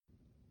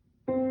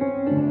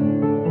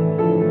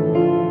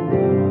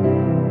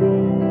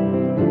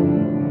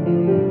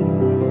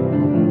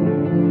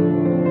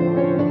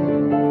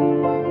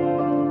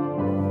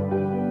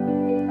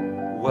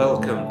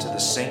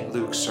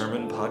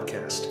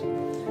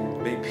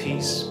May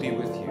peace be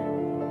with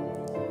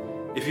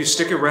you. If you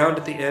stick around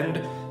at the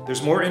end,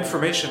 there's more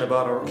information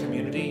about our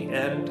community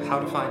and how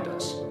to find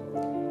us.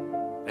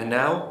 And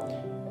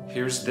now,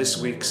 here's this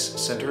week's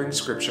Centering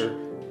Scripture,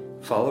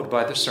 followed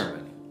by the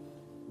sermon.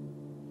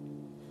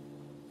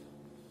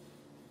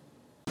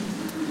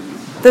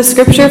 The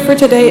scripture for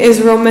today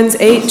is Romans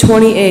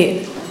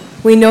 8:28.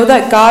 We know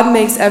that God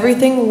makes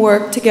everything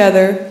work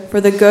together for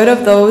the good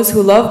of those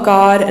who love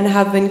God and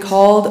have been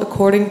called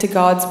according to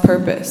God's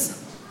purpose.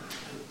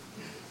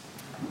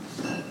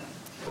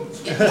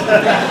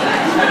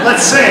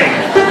 Let's sing!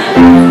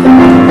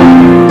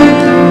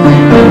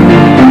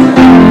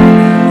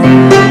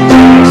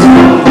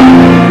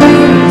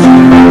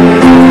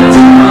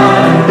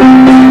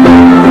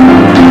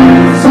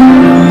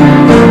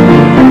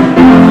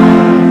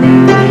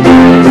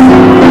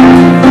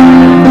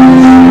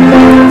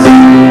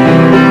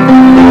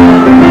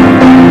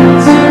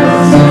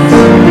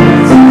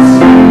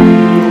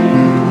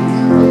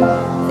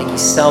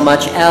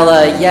 Much,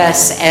 Ella.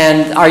 Yes,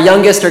 and our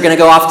youngest are going to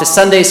go off to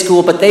Sunday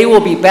school, but they will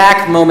be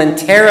back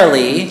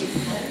momentarily.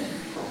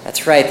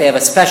 That's right, they have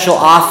a special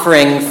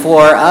offering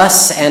for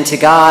us and to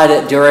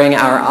God during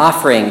our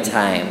offering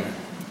time.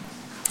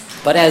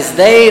 But as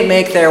they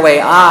make their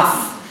way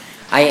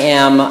off, I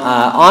am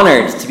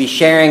honored to be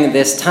sharing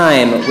this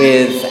time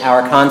with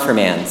our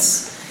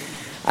confirmands.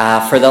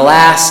 For the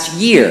last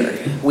year,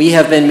 we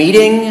have been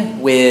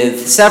meeting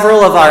with several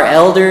of our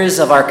elders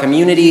of our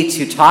community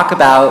to talk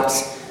about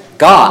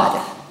God.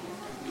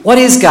 What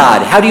is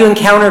God? How do you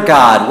encounter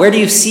God? Where do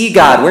you see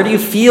God? Where do you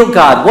feel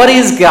God? What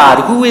is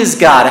God? Who is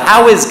God?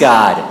 How is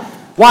God?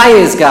 Why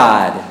is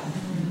God?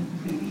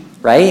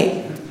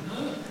 Right?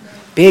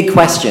 Big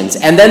questions.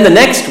 And then the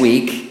next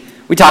week,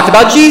 we talked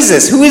about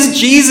Jesus. Who is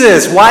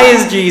Jesus? Why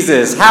is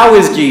Jesus? How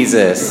is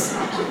Jesus?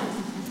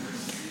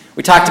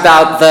 We talked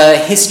about the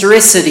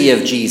historicity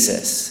of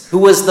Jesus. Who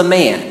was the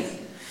man?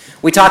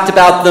 We talked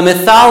about the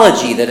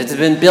mythology that has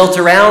been built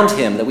around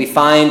him that we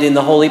find in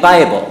the Holy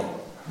Bible.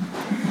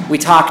 We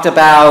talked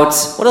about,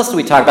 what else did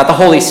we talk about? The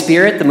Holy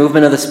Spirit, the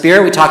movement of the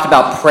Spirit. We talked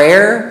about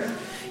prayer.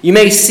 You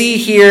may see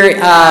here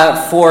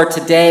for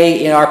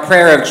today in our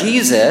prayer of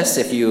Jesus,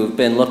 if you've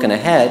been looking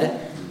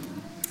ahead,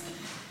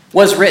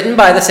 was written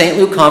by the St.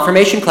 Luke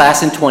confirmation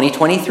class in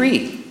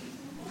 2023.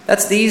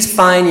 That's these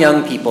fine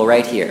young people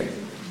right here.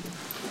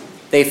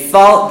 They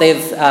have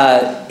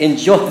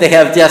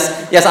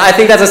just, yes, I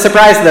think that's a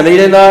surprise to them. You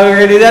didn't know we were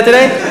going to do that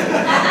today?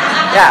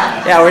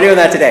 Yeah, we're doing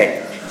that today.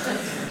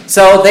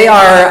 So they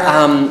are,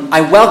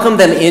 I welcome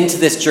them into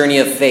this journey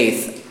of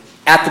faith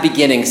at the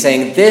beginning,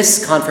 saying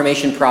this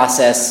confirmation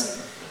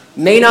process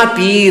may not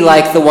be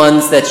like the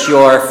ones that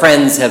your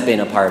friends have been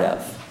a part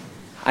of.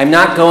 I'm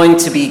not going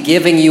to be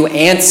giving you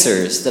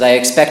answers that I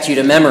expect you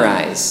to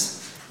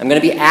memorize. I'm going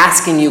to be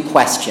asking you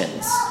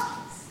questions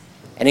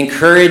and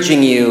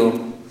encouraging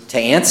you to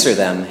answer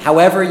them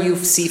however you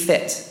see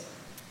fit.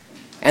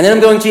 And then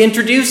I'm going to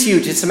introduce you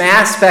to some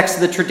aspects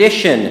of the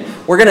tradition.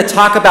 We're going to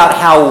talk about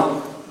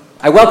how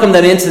I welcome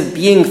them into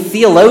being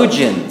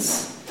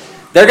theologians.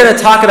 They're going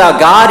to talk about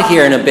God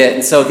here in a bit,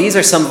 and so these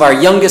are some of our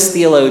youngest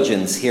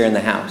theologians here in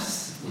the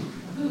house.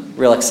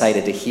 Real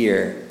excited to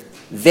hear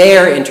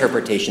their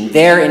interpretation,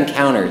 their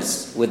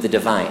encounters with the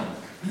divine.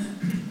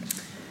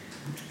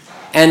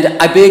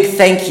 And a big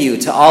thank you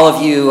to all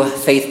of you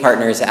faith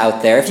partners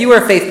out there. If you were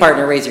a faith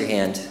partner, raise your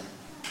hand.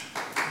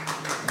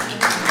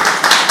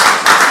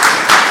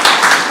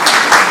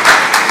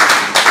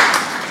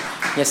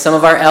 Yes, some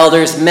of our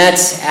elders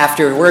met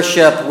after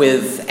worship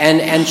with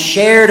and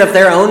shared of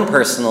their own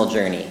personal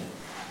journey.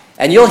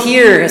 And you'll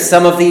hear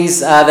some of these,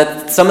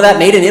 some of that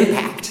made an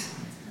impact.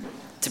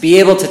 To be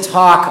able to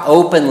talk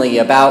openly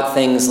about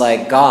things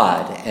like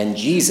God and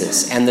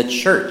Jesus and the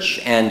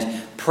church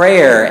and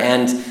prayer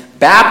and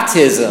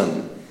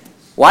baptism.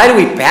 What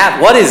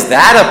is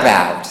that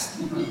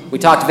about? We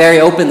talked very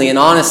openly and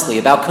honestly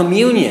about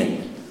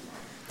communion.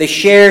 They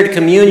shared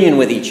communion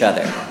with each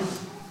other.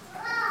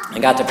 I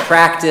got to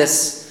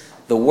practice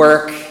the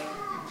work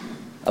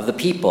of the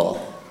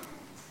people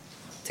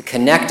to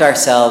connect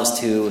ourselves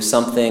to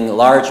something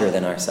larger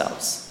than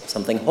ourselves,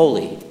 something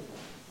holy,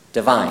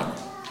 divine,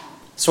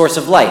 source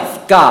of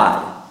life,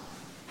 God,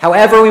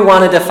 however we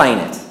want to define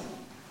it.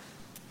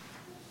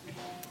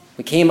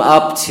 We came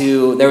up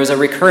to, there was a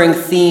recurring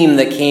theme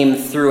that came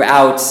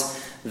throughout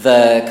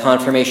the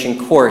confirmation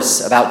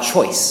course about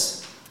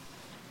choice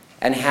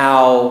and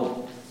how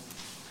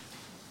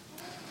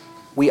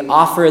we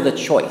offer the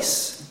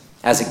choice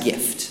as a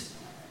gift,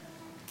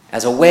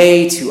 as a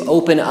way to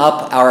open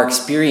up our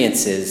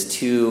experiences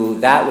to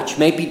that which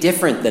may be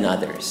different than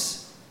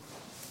others.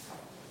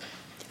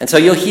 And so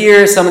you'll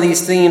hear some of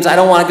these themes. I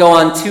don't want to go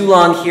on too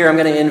long here. I'm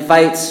going to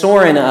invite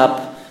Soren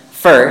up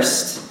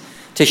first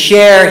to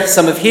share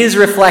some of his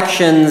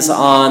reflections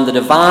on the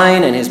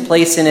divine and his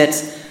place in it.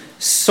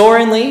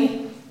 Soren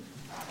Lee,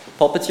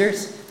 pulpit's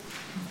yours.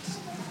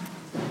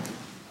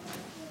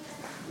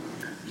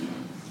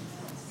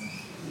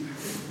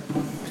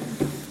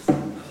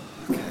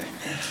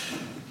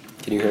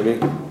 Can you hear me?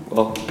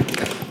 Well,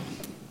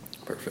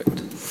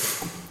 perfect.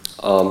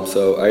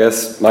 So I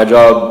guess my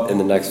job in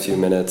the next few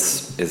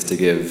minutes is to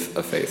give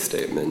a faith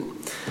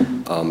statement,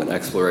 an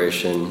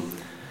exploration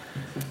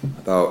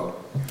about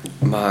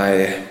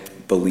my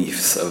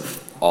beliefs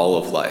of all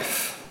of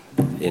life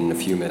in a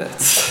few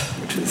minutes,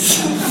 which is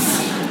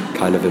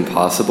kind of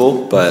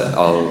impossible, but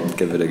I'll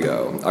give it a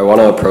go. I want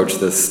to approach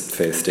this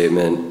faith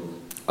statement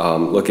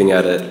looking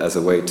at it as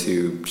a way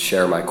to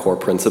share my core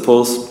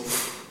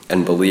principles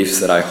and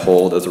beliefs that I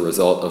hold as a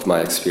result of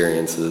my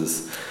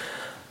experiences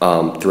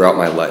throughout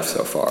my life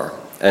so far,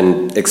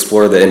 and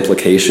explore the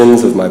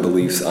implications of my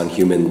beliefs on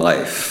human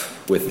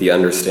life with the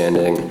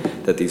understanding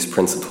that these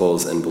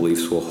principles and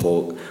beliefs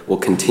will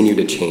continue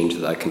to change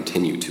as I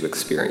continue to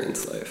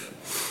experience life.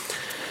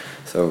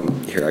 So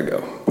here I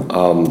go.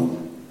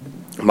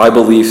 My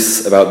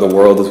beliefs about the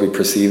world as we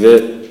perceive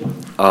it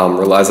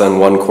relies on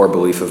one core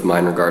belief of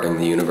mine regarding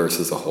the universe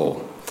as a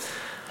whole.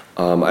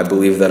 I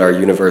believe that our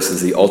universe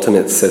is the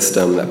ultimate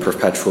system that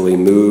perpetually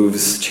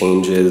moves,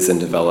 changes, and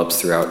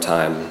develops throughout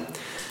time.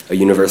 A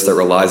universe that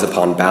relies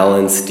upon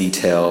balance,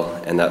 detail,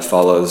 and that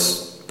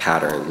follows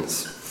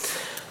patterns.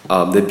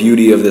 The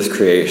beauty of this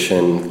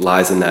creation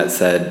lies in that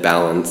said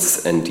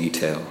balance and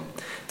detail.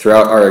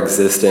 Throughout our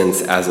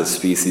existence as a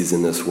species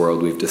in this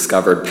world, we've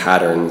discovered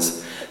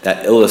patterns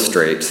that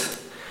illustrate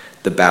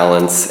the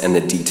balance and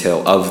the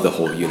detail of the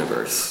whole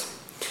universe.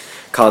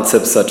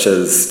 Concepts such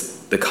as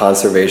the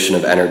conservation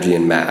of energy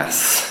and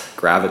mass,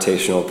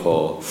 gravitational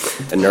pull,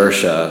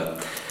 inertia,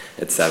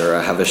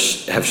 etc.,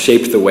 have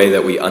shaped the way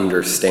that we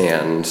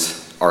understand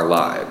our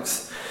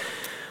lives.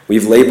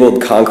 We've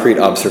labeled concrete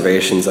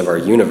observations of our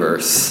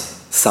universe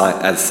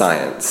as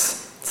science.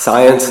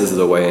 Science is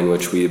the way in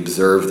which we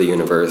observe the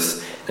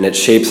universe, and it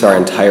shapes our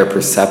entire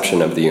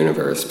perception of the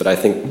universe. But I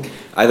think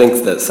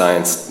that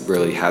science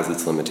really has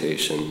its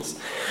limitations.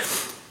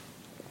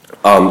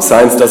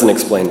 Science doesn't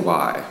explain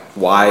why.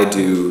 Why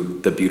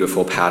do the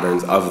beautiful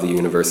patterns of the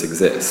universe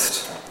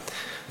exist?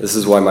 This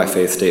is why my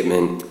faith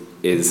statement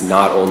is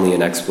not only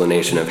an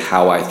explanation of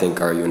how I think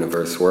our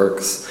universe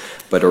works,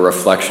 but a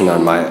reflection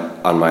on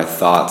my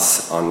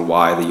thoughts on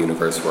why the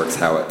universe works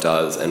how it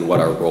does and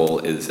what our role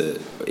is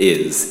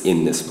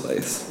in this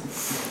place.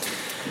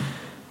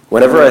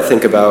 Whenever I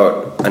think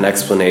about an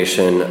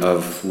explanation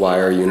of why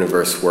our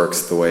universe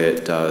works the way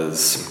it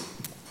does,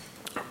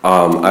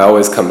 I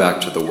always come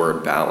back to the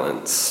word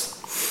balance.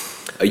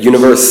 A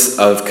universe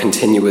of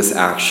continuous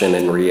action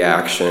and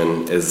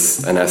reaction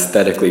is an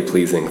aesthetically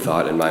pleasing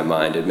thought in my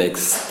mind. It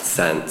makes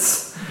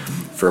sense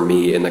for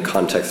me in the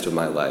context of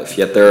my life.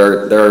 Yet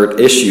there are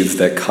issues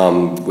that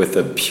come with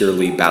a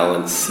purely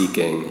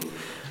balance-seeking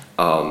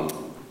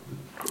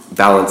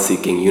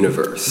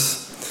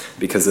universe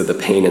because of the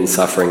pain and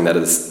suffering that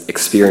is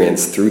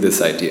experienced through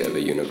this idea of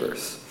a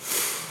universe.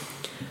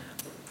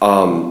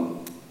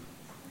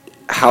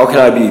 How can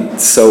I be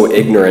so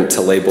ignorant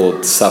to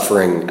label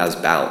suffering as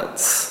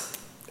balance?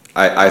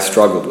 I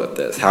struggled with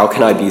this. How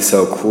can I be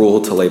so cruel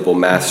to label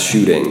mass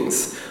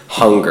shootings,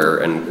 hunger,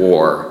 and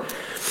war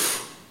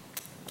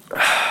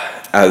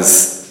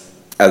as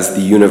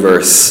the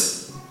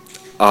universe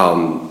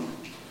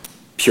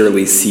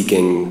purely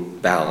seeking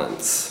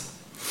balance,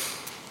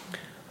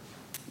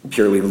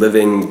 purely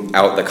living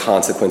out the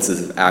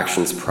consequences of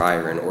actions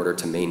prior in order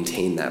to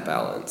maintain that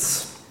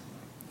balance?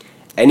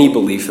 Any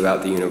belief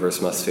about the universe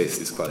must face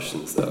these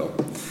questions, though.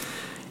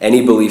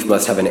 Any belief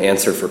must have an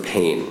answer for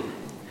pain.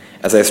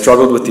 As I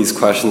struggled with these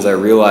questions, I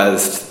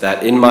realized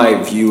that in my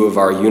view of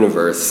our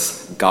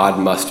universe, God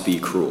must be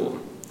cruel.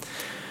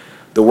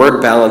 The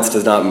word balance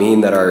does not mean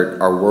that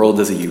our world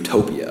is a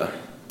utopia.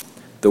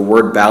 The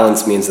word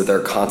balance means that there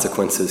are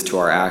consequences to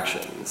our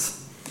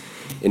actions.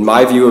 In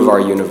my view of our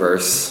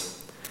universe,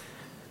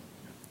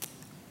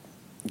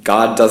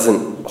 God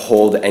doesn't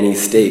hold any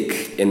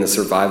stake in the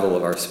survival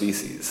of our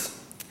species.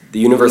 The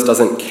universe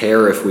doesn't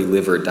care if we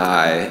live or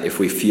die, if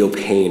we feel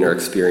pain or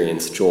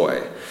experience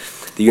joy.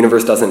 The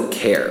universe doesn't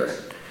care,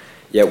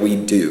 yet we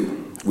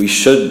do. We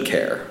should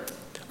care.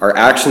 Our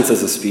actions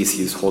as a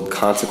species hold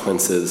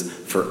consequences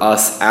for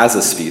us as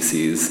a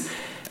species,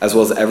 as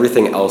well as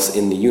everything else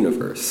in the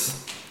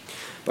universe.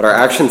 But our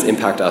actions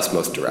impact us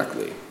most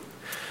directly.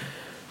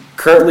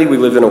 Currently, we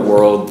live in a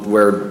world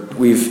where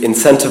we've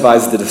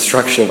incentivized the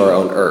destruction of our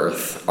own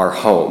Earth, our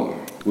home.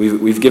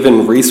 We've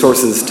given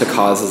resources to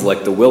causes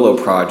like the Willow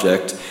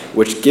Project,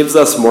 which gives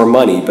us more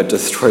money but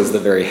destroys the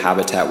very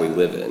habitat we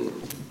live in.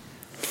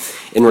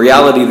 In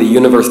reality, the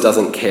universe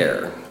doesn't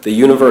care. The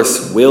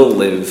universe will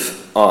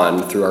live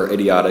on through our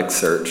idiotic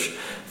search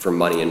for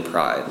money and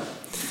pride.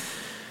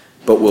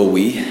 But will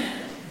we?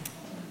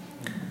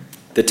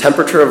 The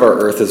temperature of our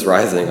Earth is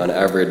rising on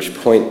average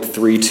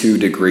 0.32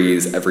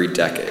 degrees every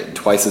decade,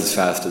 twice as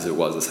fast as it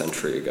was a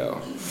century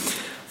ago.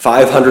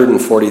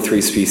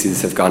 543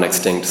 species have gone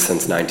extinct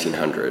since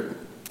 1900.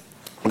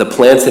 The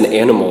plants and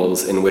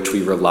animals in which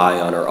we rely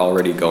on are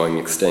already going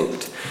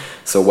extinct.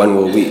 So when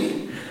will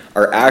we?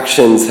 Our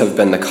actions have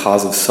been the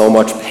cause of so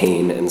much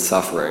pain and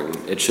suffering.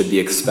 It should be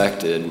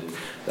expected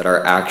that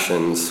our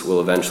actions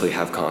will eventually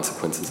have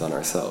consequences on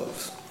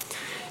ourselves.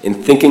 In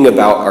thinking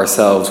about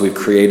ourselves, we've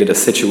created a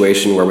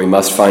situation where we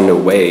must find a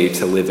way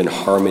to live in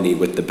harmony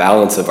with the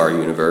balance of our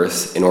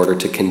universe in order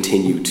to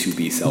continue to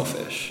be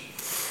selfish.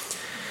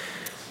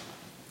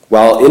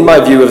 While in my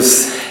view,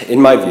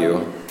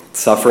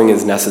 suffering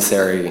is a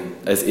necessary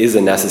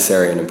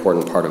and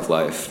important part of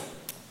life,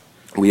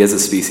 we as a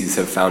species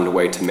have found a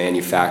way to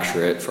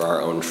manufacture it for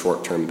our own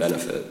short-term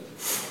benefit,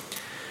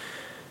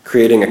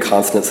 creating a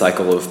constant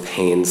cycle of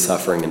pain,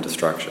 suffering, and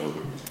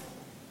destruction.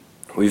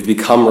 We've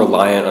become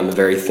reliant on the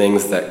very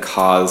things that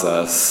cause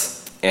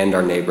us and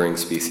our neighboring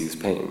species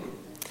pain.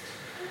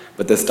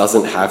 But this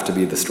doesn't have to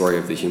be the story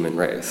of the human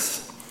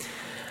race.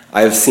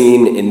 I have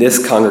seen in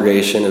this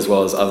congregation, as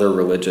well as other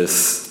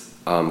religious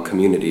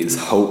communities,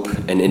 hope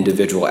and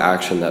individual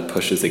action that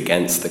pushes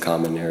against the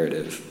common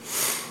narrative.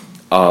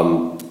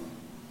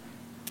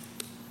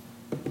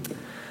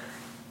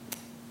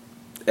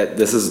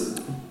 This is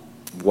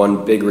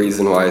one big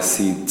reason why I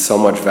see so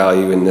much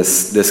value in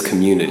this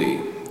community.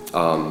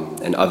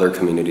 And other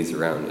communities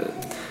around it.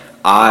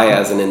 I,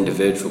 as an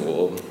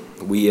individual,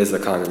 we as a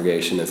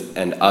congregation,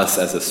 and us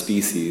as a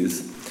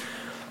species,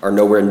 are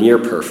nowhere near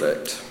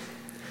perfect.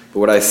 But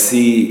what I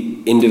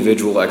see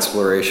individual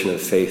exploration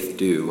of faith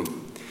do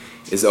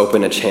is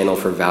open a channel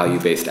for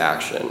value-based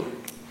action.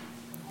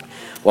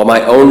 While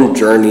my own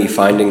journey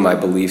finding my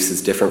beliefs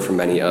is different from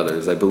many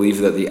others, I believe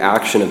that the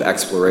action of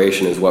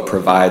exploration is what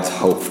provides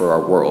hope for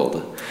our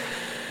world.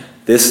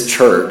 This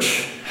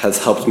church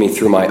has helped me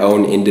through my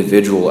own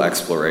individual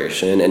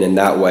exploration, and in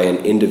that way, an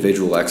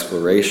individual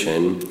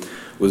exploration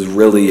was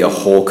really a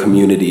whole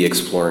community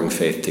exploring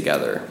faith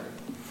together.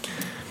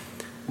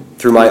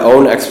 Through my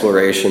own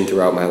exploration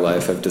throughout my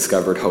life, I've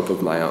discovered hope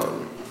of my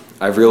own.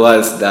 I've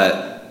realized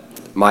that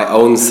my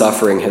own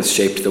suffering has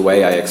shaped the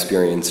way I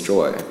experience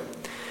joy.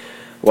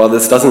 While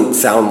this doesn't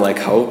sound like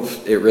hope,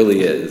 it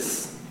really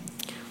is.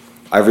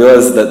 I've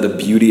realized that the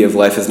beauty of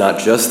life is not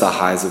just the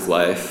highs of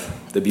life.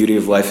 The beauty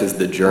of life is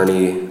the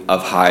journey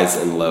of highs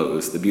and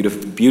lows. The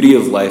beauty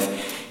of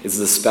life is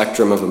the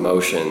spectrum of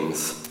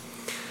emotions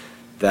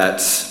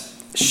that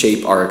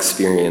shape our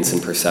experience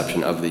and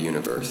perception of the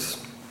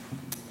universe.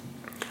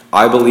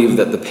 I believe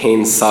that the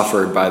pain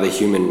suffered by the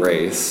human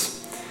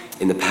race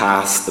in the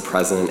past, the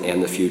present,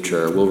 and the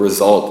future will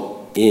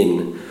result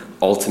in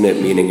ultimate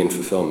meaning and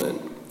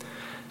fulfillment.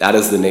 That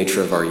is the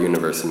nature of our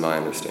universe in my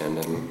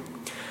understanding.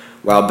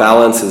 While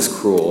balance is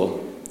cruel,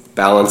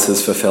 balance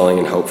is fulfilling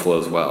and hopeful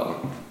as well.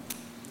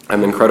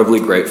 I'm incredibly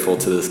grateful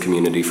to this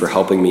community for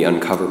helping me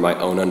uncover my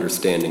own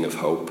understanding of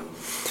hope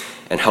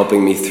and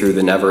helping me through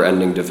the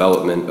never-ending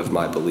development of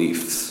my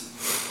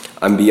beliefs.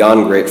 I'm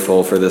beyond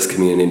grateful for this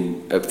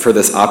community, for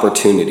this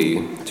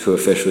opportunity to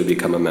officially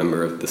become a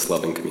member of this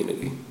loving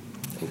community.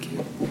 Thank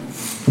you.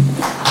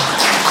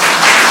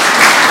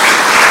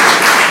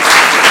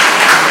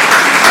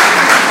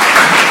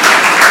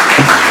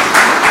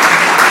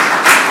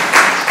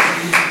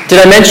 Did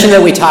I mention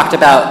that we talked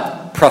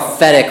about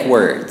prophetic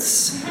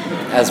words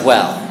as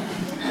well?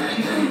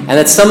 And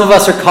that some of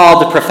us are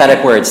called to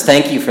prophetic words.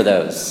 Thank you for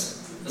those,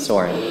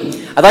 Soren.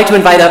 I'd like to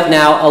invite up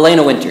now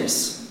Elena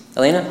Winters.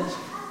 Elena?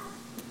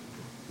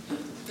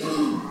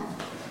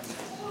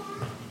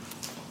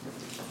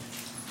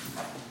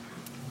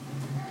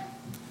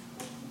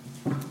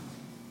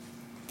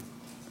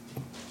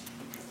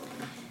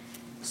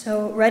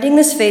 So writing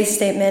this faith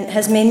statement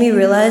has made me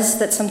realize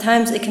that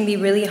sometimes it can be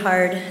really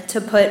hard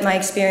to put my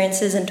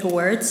experiences into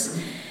words,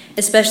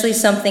 especially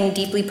something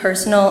deeply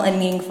personal and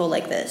meaningful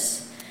like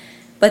this.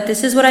 But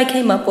this is what I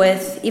came up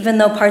with, even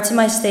though parts of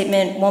my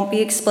statement won't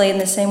be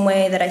explained the same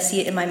way that I see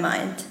it in my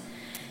mind.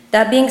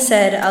 That being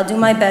said, I'll do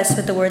my best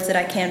with the words that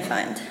I can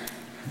find.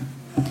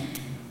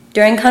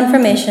 During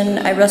confirmation,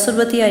 I wrestled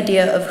with the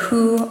idea of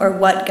who or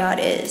what God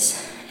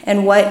is,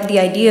 and what the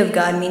idea of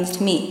God means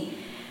to me.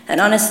 And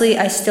honestly,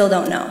 I still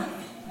don't know.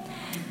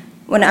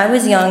 When I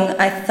was young,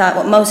 I thought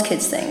what most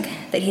kids think,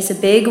 that he's a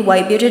big,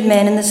 white-bearded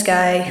man in the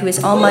sky who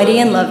is almighty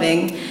and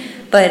loving,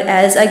 but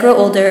as I grow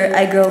older,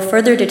 I grow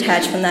further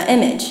detached from that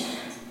image.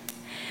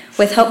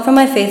 With help from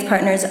my faith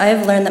partners, I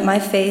have learned that my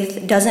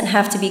faith doesn't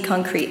have to be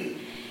concrete.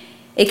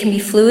 It can be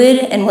fluid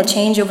and will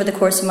change over the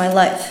course of my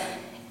life.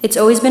 It's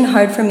always been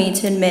hard for me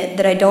to admit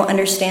that I don't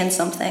understand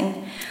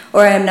something,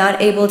 or I am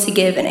not able to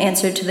give an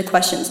answer to the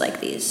questions like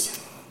these.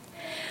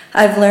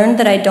 I've learned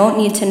that I don't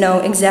need to know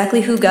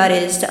exactly who God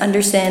is to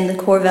understand the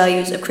core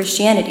values of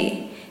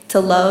Christianity, to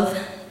love,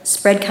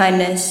 spread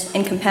kindness,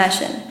 and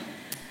compassion.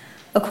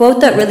 A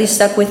quote that really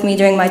stuck with me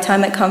during my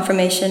time at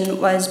confirmation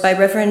was by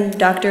Reverend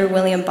Dr.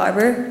 William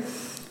Barber,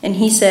 and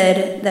he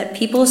said that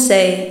people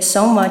say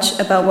so much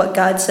about what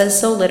God says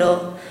so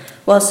little,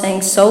 while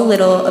saying so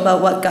little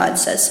about what God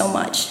says so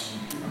much.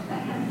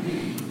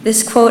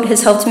 This quote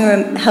has helped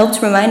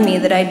remind me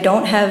that I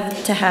don't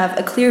have to have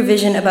a clear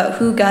vision about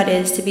who God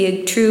is to be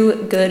a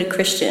true, good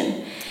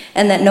Christian,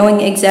 and that knowing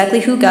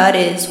exactly who God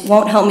is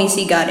won't help me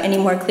see God any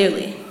more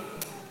clearly.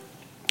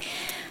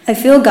 I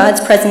feel God's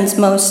presence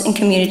most in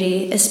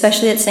community,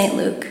 especially at St.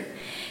 Luke,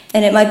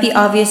 and it might be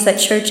obvious that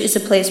church is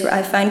a place where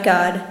I find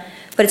God,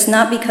 but it's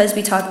not because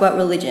we talk about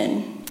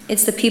religion.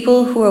 It's the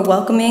people who are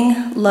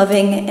welcoming,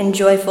 loving, and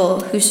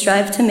joyful who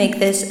strive to make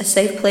this a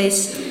safe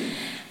place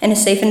and a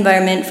safe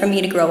environment for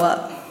me to grow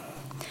up.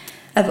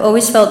 I've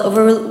always felt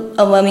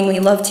overwhelmingly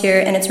loved here,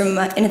 and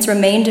it's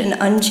remained an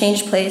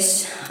unchanged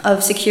place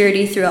of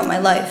security throughout my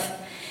life.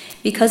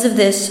 Because of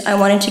this, I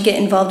wanted to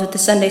get involved with the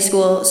Sunday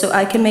school so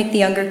I could make the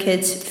younger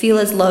kids feel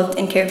as loved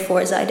and cared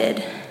for as I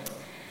did.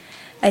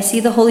 I see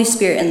the Holy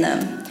Spirit in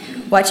them,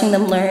 watching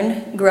them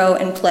learn, grow,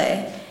 and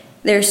play.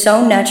 They are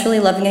so naturally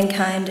loving and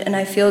kind, and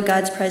I feel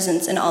God's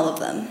presence in all of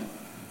them.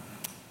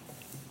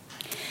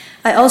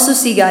 I also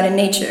see God in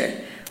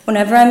nature.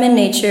 Whenever I'm in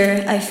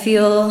nature, I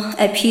feel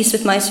at peace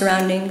with my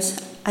surroundings.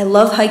 I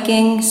love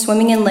hiking,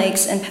 swimming in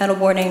lakes, and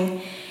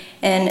paddleboarding,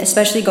 and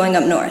especially going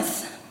up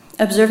north.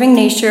 Observing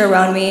nature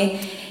around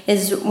me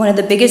is one of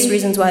the biggest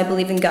reasons why I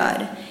believe in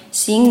God.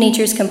 Seeing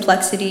nature's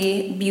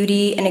complexity,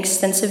 beauty, and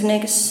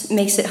extensiveness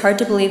makes it hard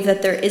to believe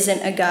that there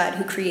isn't a God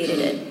who created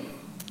it.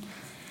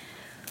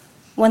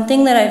 One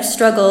thing that I've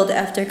struggled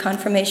after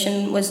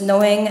confirmation was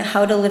knowing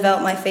how to live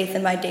out my faith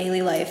in my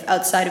daily life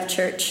outside of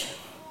church.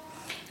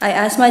 I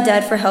asked my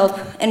dad for help,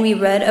 and we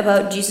read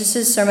about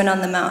Jesus' Sermon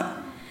on the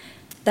Mount.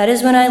 That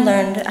is when I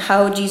learned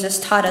how Jesus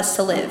taught us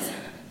to live,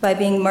 by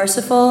being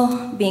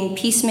merciful, being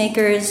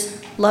peacemakers,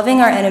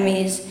 loving our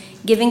enemies,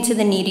 giving to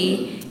the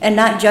needy, and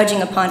not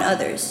judging upon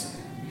others.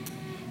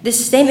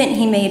 This statement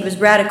he made was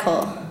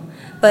radical,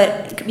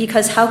 but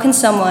because how can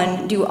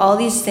someone do all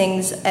these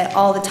things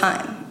all the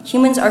time?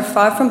 Humans are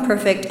far from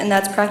perfect, and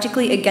that's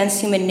practically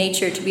against human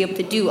nature to be able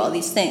to do all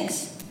these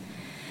things.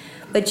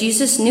 But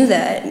Jesus knew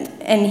that,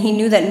 and he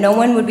knew that no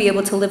one would be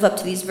able to live up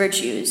to these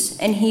virtues,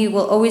 and he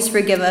will always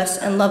forgive us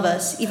and love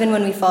us, even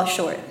when we fall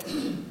short.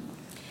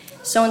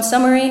 So in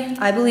summary,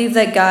 I believe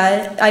in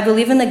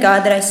the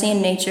God that I see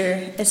in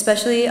nature,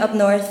 especially up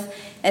north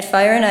at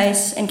Fire and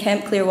Ice and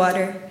Camp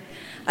Clearwater.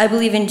 I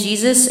believe in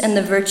Jesus and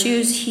the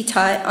virtues he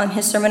taught on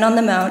his Sermon on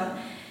the Mount,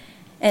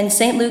 and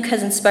St. Luke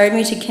has inspired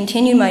me to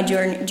continue my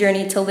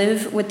journey to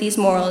live with these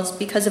morals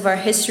because of our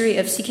history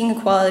of seeking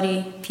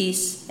equality,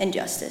 peace, and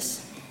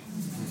justice.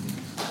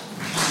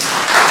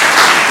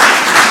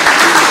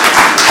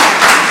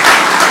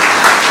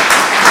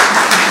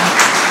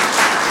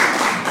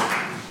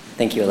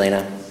 Thank you,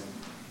 Elena.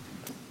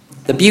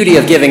 The beauty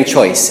of giving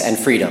choice and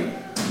freedom.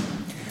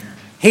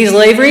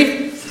 Hazel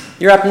Avery,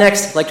 you're up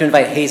next. I'd like to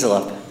invite Hazel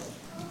up.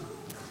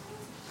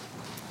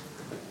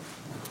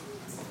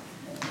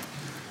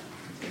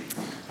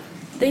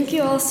 Thank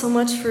you all so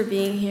much for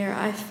being here.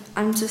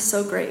 I'm just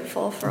so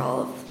grateful for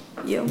all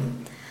of you.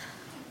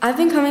 I've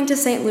been coming to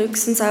St. Luke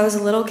since I was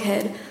a little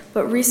kid,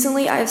 but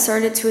recently I have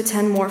started to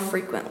attend more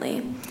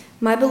frequently.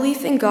 My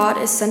belief in God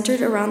is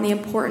centered around the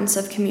importance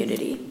of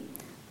community.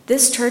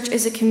 This church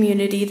is a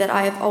community that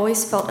I have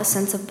always felt a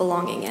sense of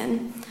belonging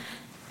in.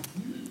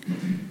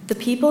 The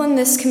people in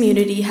this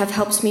community have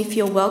helped me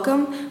feel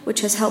welcome,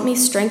 which has helped me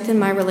strengthen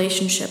my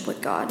relationship with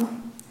God.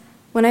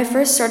 When I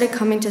first started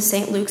coming to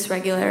St. Luke's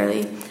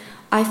regularly,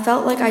 I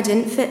felt like I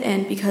didn't fit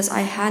in because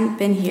I hadn't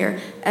been here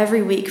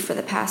every week for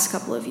the past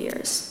couple of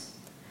years.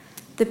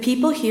 The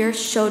people here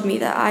showed me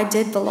that I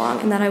did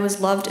belong and that I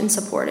was loved and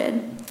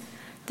supported.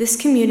 This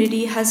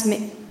community has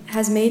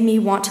made me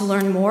want to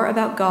learn more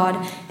about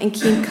God and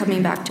keep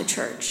coming back to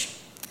church.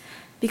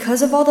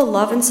 Because of all the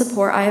love and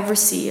support I have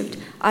received,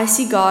 I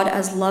see God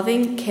as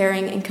loving,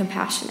 caring, and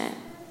compassionate.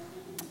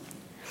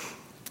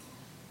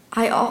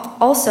 I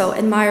also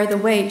admire the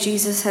way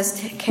Jesus has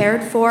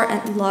cared for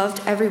and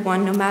loved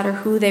everyone, no matter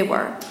who they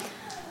were.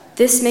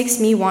 This makes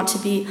me want to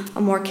be a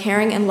more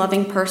caring and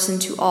loving person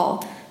to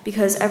all,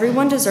 because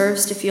everyone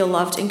deserves to feel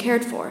loved and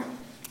cared for.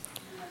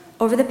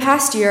 Over the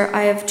past year,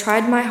 I have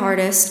tried my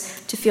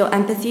hardest to feel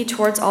empathy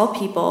towards all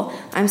people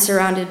I'm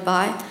surrounded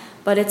by,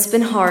 but it's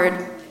been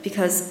hard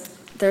because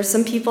there's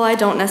some people I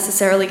don't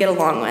necessarily get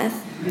along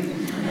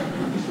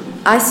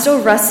with. I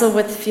still wrestle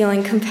with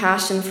feeling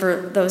compassion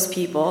for those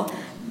people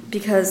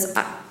because,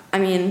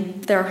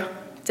 they're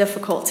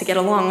difficult to get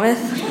along with.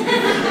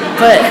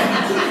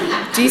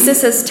 But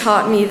Jesus has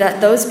taught me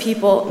that those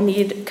people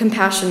need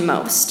compassion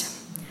most.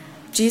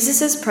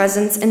 Jesus'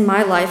 presence in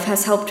my life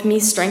has helped me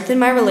strengthen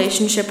my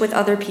relationship with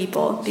other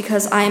people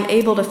because I am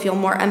able to feel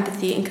more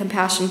empathy and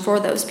compassion for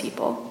those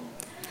people.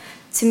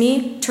 To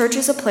me, church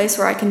is a place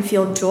where I can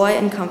feel joy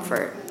and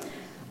comfort.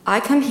 I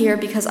come here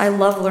because I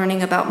love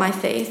learning about my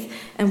faith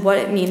and what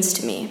it means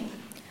to me.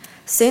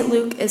 St.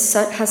 Luke has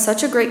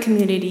such a great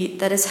community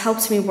that has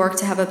helped me work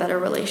to have a better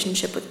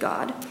relationship with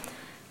God.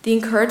 The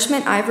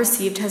encouragement I've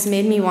received has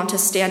made me want to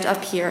stand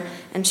up here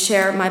and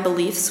share my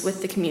beliefs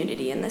with the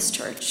community in this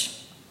church.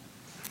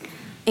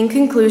 In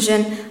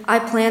conclusion, I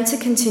plan to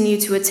continue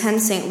to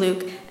attend St.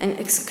 Luke and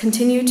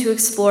continue to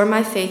explore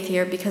my faith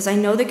here because I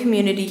know the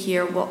community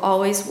here will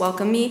always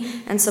welcome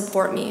me and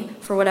support me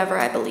for whatever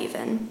I believe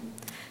in.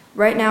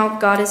 Right now,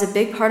 God is a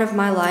big part of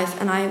my life,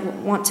 and I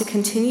want to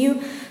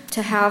continue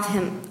to have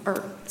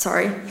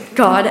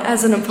God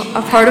as a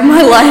part of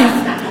my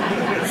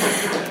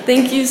life.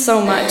 Thank you so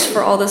much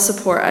for all the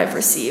support I've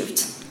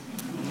received.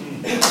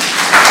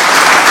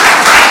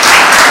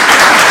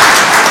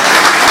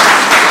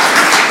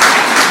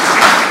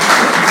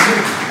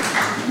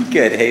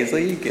 Good,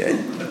 Hazley, good.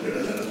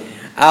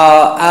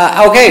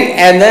 Okay,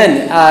 and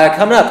then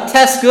coming up,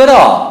 Tess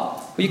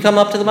Goodall. Will you come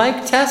up to the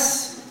mic?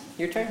 Tess,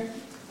 your turn.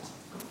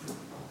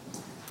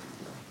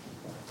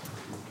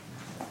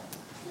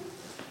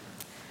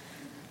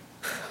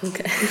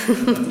 Okay.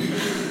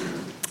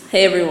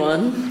 Hey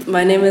everyone,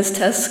 my name is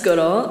Tess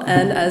Goodall,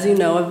 and as you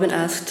know, I've been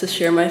asked to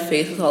share my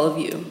faith with all of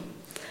you.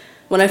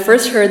 When I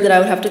first heard that I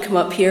would have to come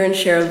up here and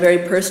share a very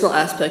personal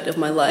aspect of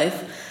my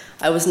life,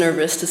 I was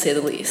nervous to say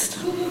the least.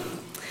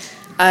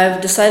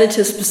 I've decided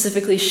to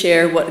specifically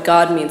share what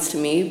God means to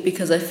me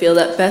because I feel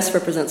that best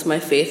represents my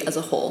faith as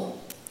a whole.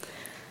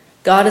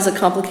 God is a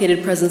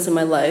complicated presence in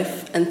my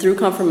life, and through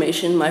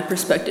confirmation, my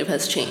perspective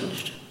has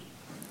changed.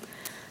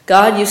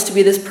 God used to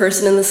be this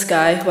person in the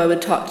sky who I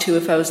would talk to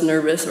if I was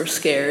nervous or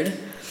scared.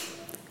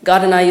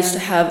 God and I used to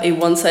have a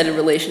one-sided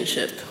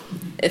relationship.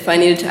 If I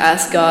needed to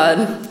ask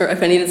God, or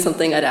if I needed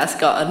something, I'd ask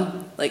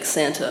God, like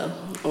Santa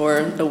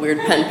or a weird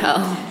pen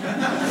pal.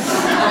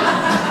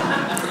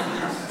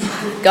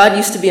 God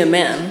used to be a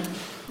man.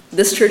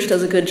 This church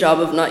does a good job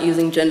of not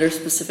using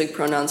gender-specific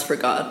pronouns for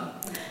God,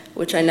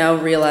 which I now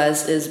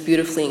realize is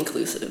beautifully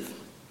inclusive.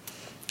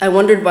 I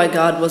wondered why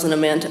God wasn't a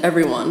man to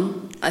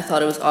everyone. I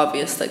thought it was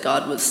obvious that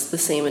God was the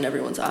same in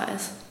everyone's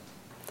eyes.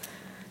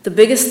 The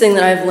biggest thing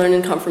that I've learned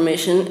in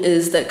confirmation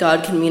is that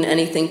God can mean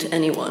anything to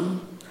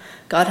anyone.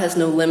 God has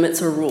no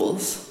limits or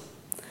rules.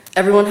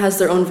 Everyone has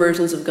their own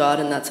versions of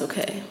God, and that's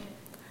okay.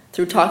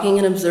 Through talking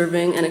and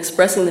observing and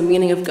expressing the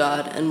meaning of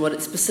God and what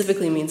it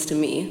specifically means to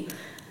me,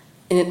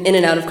 in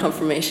and out of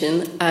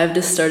confirmation,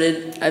 I've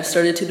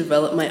started to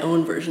develop my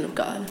own version of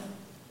God.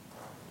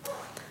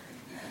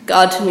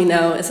 God to me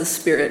now is a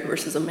spirit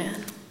versus a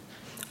man,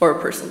 or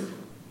a person.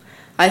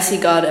 I see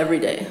God every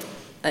day.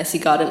 I see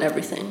God in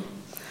everything.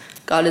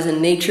 God is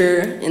in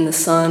nature, in the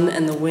sun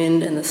and the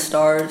wind and the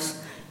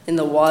stars, in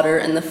the water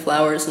and the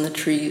flowers and the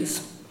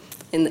trees,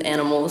 in the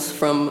animals,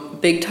 from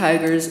big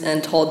tigers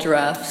and tall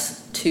giraffes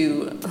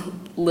to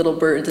little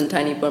birds and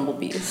tiny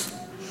bumblebees.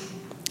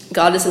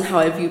 God is in how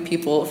I view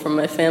people, from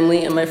my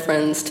family and my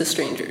friends to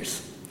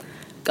strangers.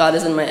 God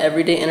is in my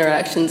everyday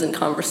interactions and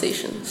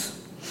conversations.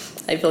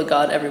 I feel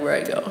God everywhere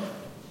I go.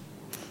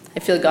 I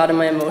feel God in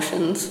my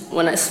emotions,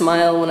 when I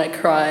smile, when I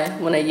cry,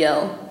 when I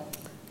yell.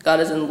 God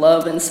is in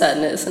love and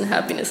sadness and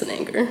happiness and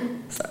anger.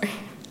 Sorry.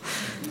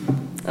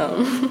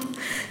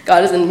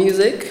 God is in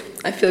music.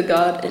 I feel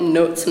God in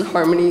notes and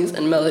harmonies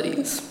and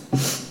melodies.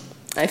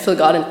 I feel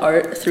God in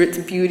art through its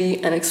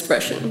beauty and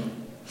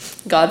expression.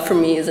 God for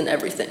me is in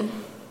everything.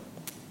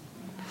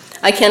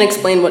 I can't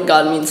explain what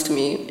God means to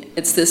me.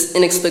 It's this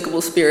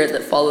inexplicable spirit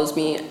that follows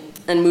me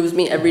and moves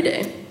me every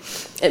day.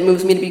 It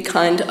moves me to be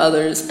kind to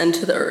others and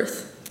to the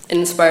earth. It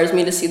inspires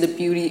me to see the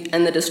beauty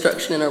and the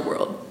destruction in our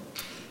world.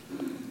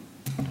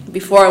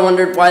 Before I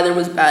wondered why there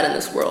was bad in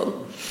this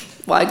world,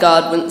 why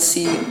God wouldn't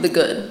see the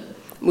good,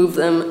 move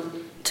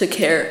them to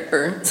care,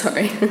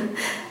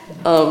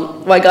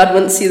 why God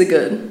wouldn't see the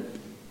good,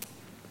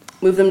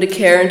 move them to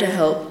care and to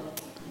help.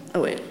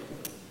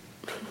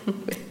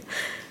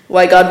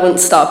 Why God wouldn't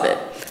stop it.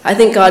 I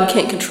think God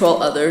can't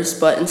control others,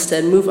 but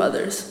instead move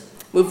others.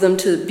 Move them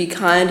to be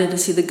kind and to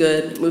see the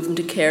good, move them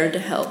to care and to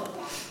help.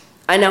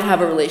 I now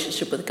have a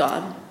relationship with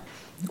God,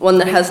 one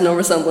that has no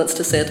resemblance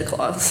to Santa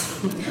Claus.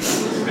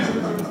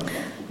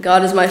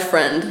 God is my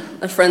friend,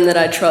 a friend that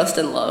I trust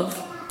and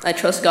love. I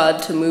trust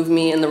God to move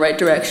me in the right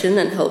direction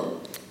and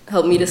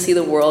help me to see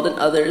the world and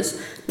others,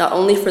 not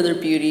only for their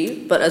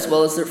beauty, but as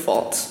well as their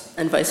faults,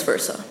 and vice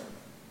versa.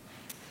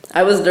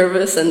 I was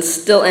nervous and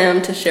still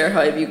am to share how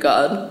I view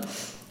God.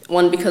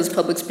 One, because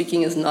public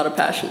speaking is not a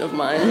passion of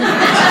mine.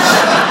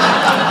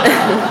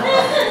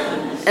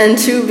 And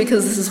two,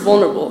 because this is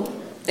vulnerable.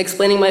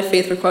 Explaining my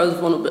faith requires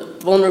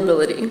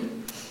vulnerability,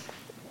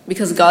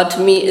 because God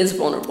to me is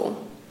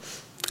vulnerable.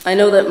 I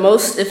know that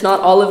most, if not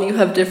all of you,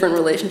 have different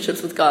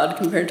relationships with God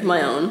compared to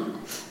my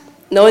own.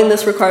 Knowing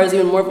this requires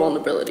even more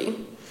vulnerability,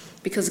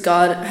 because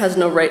God has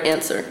no right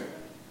answer.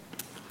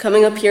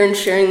 Coming up here and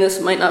sharing this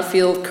might not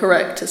feel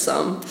correct to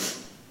some.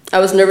 I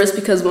was nervous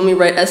because when we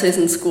write essays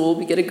in school,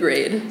 we get a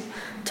grade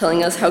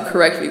telling us how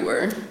correct we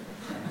were.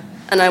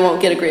 And I won't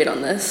get a grade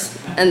on this,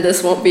 and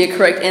this won't be a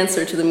correct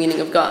answer to the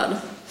meaning of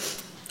God.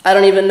 I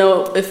don't even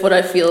know if what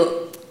I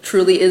feel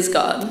truly is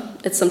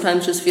God. It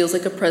sometimes just feels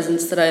like a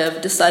presence that I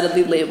have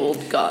decidedly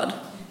labeled God.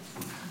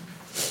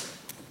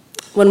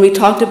 When we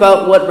talked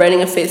about what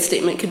writing a faith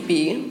statement could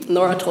be,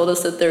 Nora told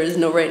us that there is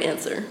no right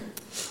answer.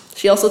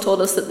 She also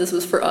told us that this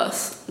was for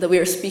us, that we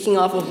are speaking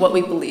off of what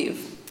we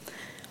believe.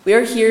 We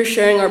are here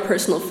sharing our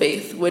personal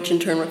faith, which in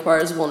turn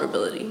requires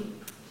vulnerability.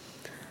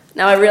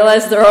 Now I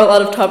realize there are a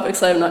lot of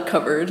topics I have not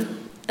covered,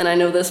 and I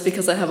know this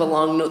because I have a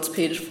long notes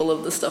page full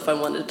of the stuff I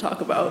wanted to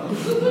talk about.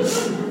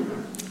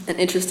 And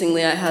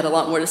interestingly, I had a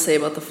lot more to say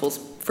about the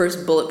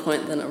first bullet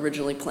point than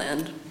originally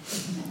planned.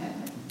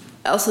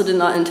 I also did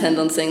not intend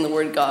on saying the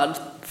word God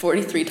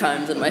 43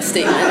 times in my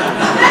statement,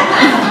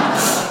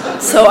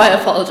 so I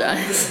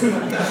apologize.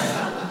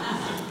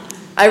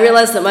 I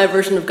realize that my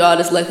version of God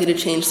is likely to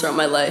change throughout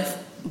my life,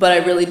 but I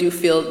really do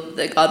feel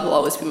that God will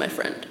always be my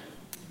friend.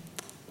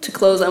 To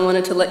close, I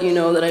wanted to let you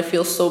know that I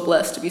feel so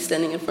blessed to be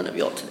standing in front of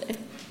you all today.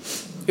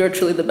 You're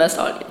truly the best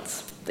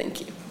audience.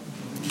 Thank you.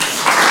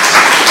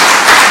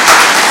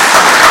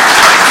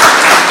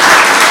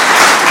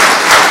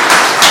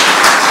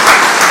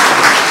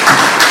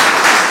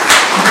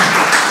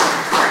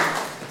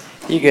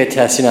 You good,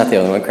 Tess? You're not the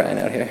only one crying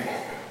out here.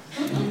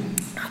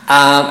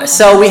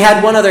 So we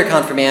had one other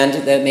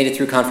confirmand that made it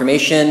through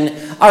confirmation,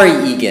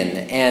 Ari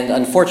Egan, and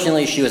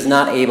unfortunately she was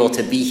not able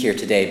to be here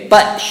today,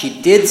 but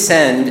she did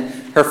send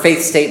her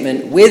faith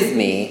statement with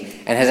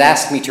me and has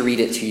asked me to read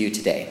it to you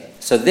today.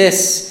 So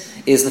this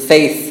is the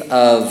faith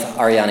of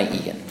Ariana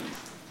Egan.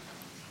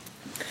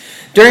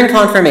 During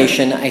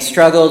confirmation, I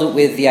struggled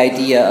with the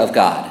idea of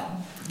God.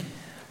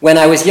 When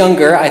I was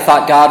younger, I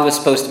thought God was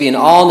supposed to be an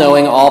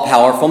all-knowing,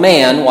 all-powerful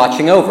man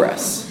watching over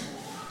us.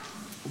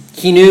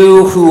 He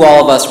knew who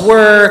all of us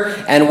were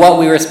and what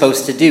we were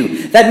supposed to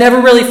do. That never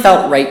really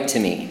felt right to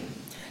me.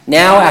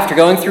 Now, after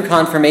going through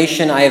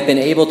confirmation, I have been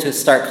able to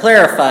start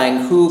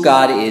clarifying who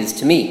God is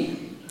to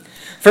me.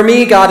 For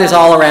me, God is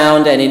all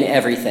around and in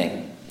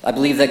everything. I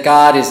believe that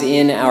God is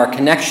in our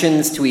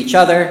connections to each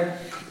other,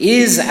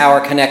 is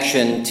our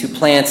connection to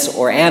plants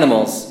or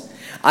animals.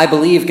 I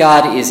believe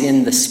God is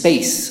in the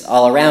space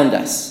all around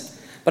us.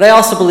 But I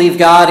also believe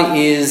God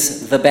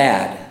is the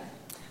bad.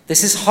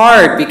 This is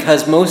hard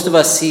because most of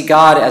us see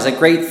God as a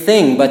great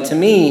thing, but to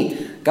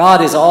me,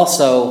 God is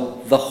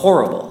also the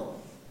horrible.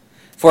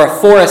 For a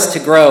forest to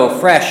grow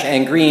fresh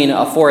and green,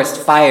 a forest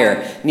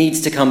fire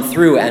needs to come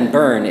through and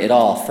burn it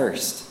all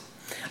first.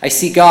 I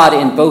see God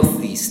in both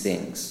these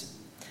things.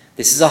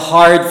 This is a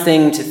hard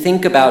thing to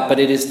think about, but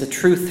it is the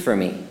truth for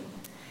me.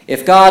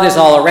 If God is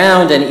all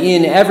around and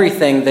in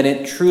everything, then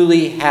it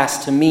truly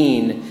has to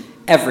mean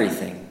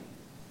everything.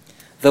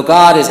 Though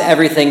God is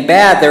everything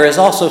bad, there is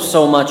also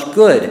so much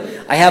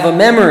good. I have a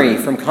memory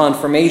from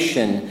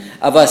confirmation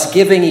of us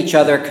giving each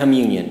other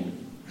communion.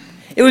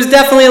 It was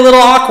definitely a little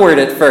awkward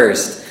at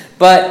first,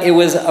 but it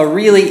was a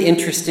really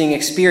interesting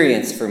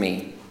experience for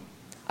me.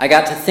 I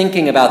got to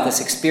thinking about this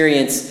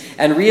experience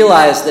and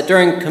realized that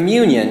during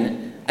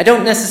communion, I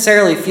don't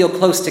necessarily feel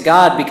close to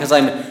God because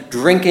I'm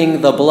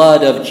drinking the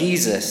blood of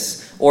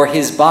Jesus or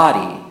his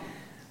body,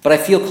 but I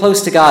feel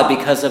close to God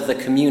because of the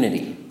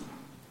community.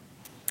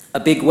 A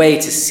big way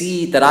to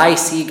see that I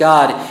see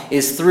God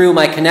is through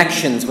my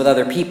connections with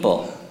other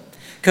people.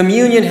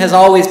 Communion has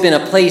always been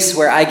a place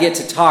where I get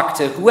to talk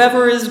to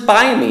whoever is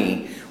by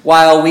me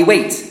while we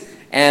wait,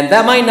 and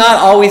that might not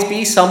always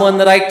be someone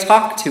that I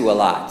talk to a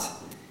lot.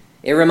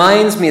 It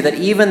reminds me that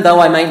even though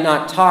I might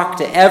not talk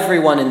to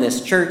everyone in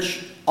this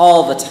church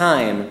all the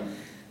time,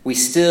 we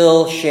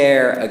still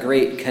share a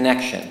great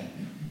connection.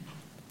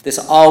 This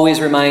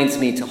always reminds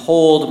me to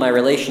hold my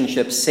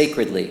relationships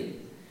sacredly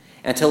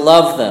and to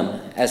love them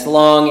as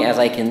long as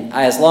I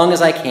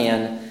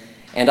can,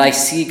 and I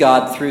see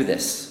God through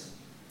this.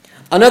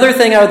 Another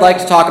thing I would like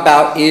to talk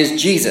about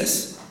is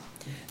Jesus.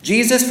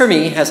 Jesus, for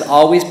me, has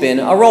always been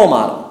a role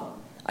model.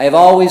 I have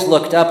always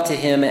looked up to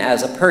him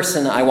as a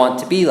person I want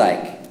to be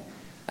like.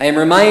 I am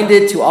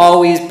reminded to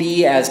always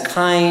be as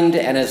kind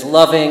and as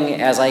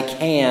loving as I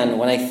can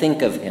when I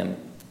think of him.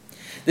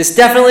 This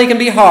definitely can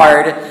be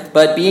hard,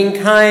 but being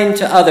kind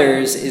to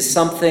others is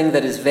something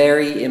that is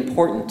very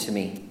important to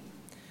me.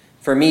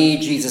 For me,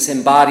 Jesus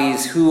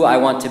embodies who I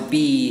want to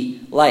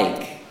be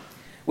like,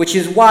 which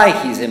is why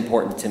he's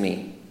important to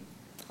me.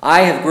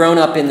 I have grown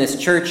up in this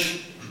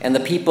church and the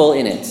people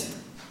in it.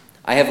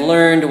 I have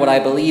learned what I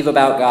believe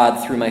about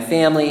God through my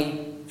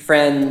family,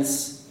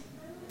 friends,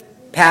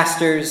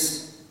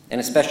 pastors, and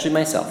especially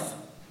myself.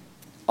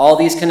 All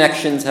these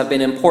connections have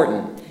been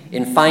important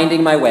in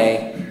finding my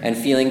way and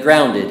feeling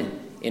grounded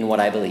in what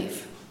I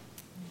believe.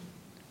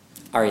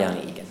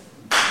 Ariana Egan.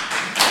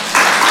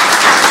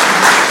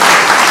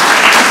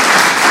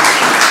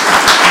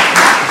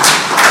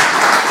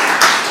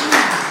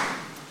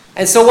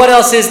 And so what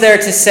else is there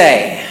to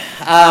say?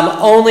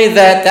 Only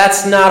that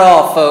that's not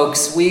all,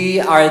 folks. We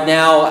are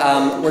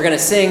now, we're going to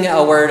sing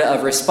a word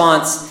of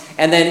response,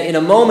 and then in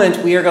a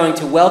moment we are going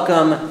to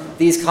welcome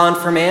these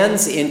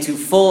confirmands into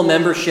full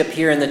membership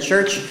here in the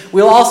church.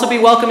 We'll also be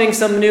welcoming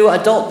some new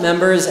adult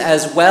members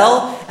as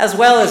well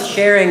as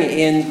sharing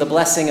in the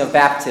blessing of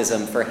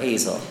baptism for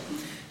Hazel.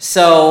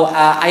 So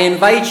I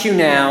invite you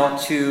now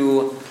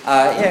to,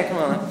 come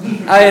on.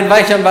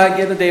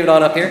 Get David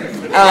on up here.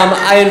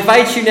 I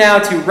invite you now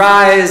to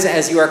rise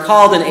as you are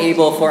called and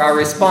able for our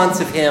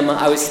responsive hymn,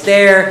 I Was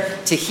There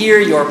to Hear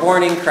Your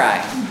Morning Cry.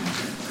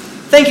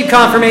 Thank you,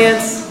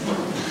 confirmands.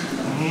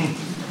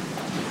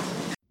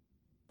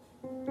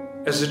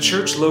 As a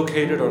church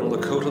located on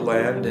Lakota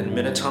land in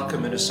Minnetonka,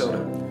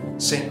 Minnesota,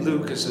 St.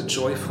 Luke is a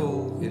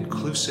joyful,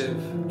 inclusive,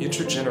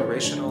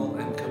 intergenerational,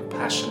 and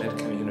compassionate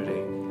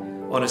community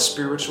on a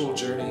spiritual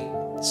journey,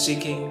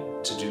 seeking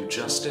to do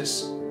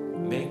justice,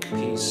 make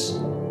peace,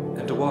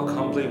 and to walk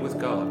humbly with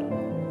God.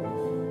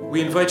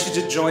 We invite you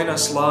to join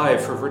us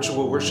live for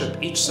virtual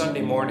worship each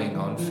Sunday morning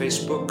on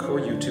Facebook or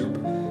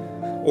YouTube,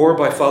 or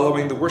by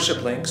following the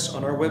worship links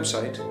on our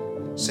website,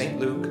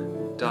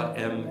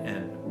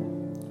 stluke.mn.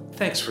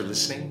 Thanks for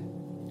listening.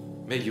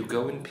 May you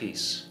go in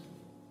peace.